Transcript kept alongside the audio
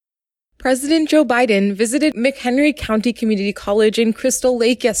President Joe Biden visited McHenry County Community College in Crystal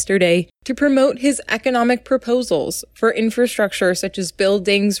Lake yesterday to promote his economic proposals for infrastructure such as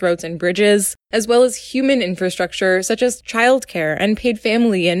buildings, roads, and bridges, as well as human infrastructure such as childcare and paid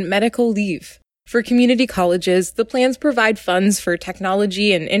family and medical leave. For community colleges, the plans provide funds for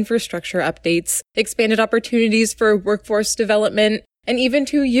technology and infrastructure updates, expanded opportunities for workforce development, and even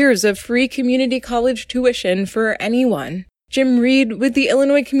 2 years of free community college tuition for anyone. Jim Reed with the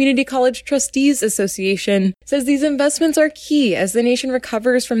Illinois Community College Trustees Association says these investments are key as the nation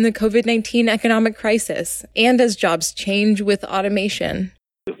recovers from the COVID-19 economic crisis and as jobs change with automation.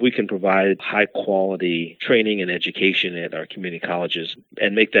 If we can provide high-quality training and education at our community colleges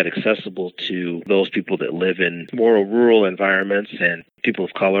and make that accessible to those people that live in more rural environments and people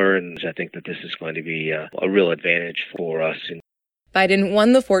of color, and I think that this is going to be a real advantage for us. Biden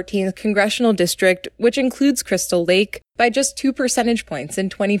won the 14th congressional district, which includes Crystal Lake, by just 2 percentage points in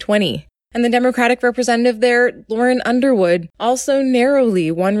 2020. And the Democratic representative there, Lauren Underwood, also narrowly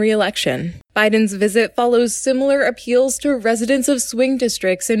won re-election. Biden's visit follows similar appeals to residents of swing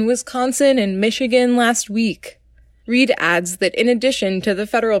districts in Wisconsin and Michigan last week. Reed adds that in addition to the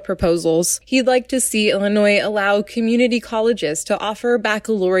federal proposals, he'd like to see Illinois allow community colleges to offer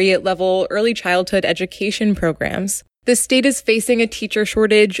baccalaureate-level early childhood education programs. The state is facing a teacher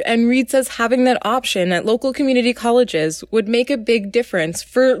shortage, and Reed says having that option at local community colleges would make a big difference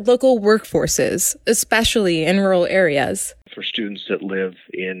for local workforces, especially in rural areas. For students that live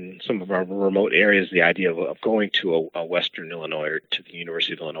in some of our remote areas, the idea of going to a Western Illinois or to the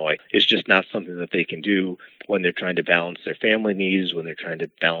University of Illinois is just not something that they can do when they're trying to balance their family needs, when they're trying to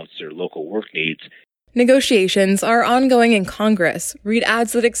balance their local work needs. Negotiations are ongoing in Congress. Reed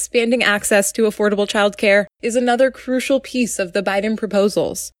adds that expanding access to affordable childcare is another crucial piece of the Biden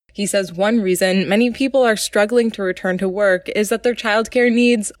proposals. He says one reason many people are struggling to return to work is that their childcare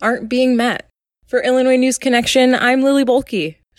needs aren't being met. For Illinois News Connection, I'm Lily Bolke.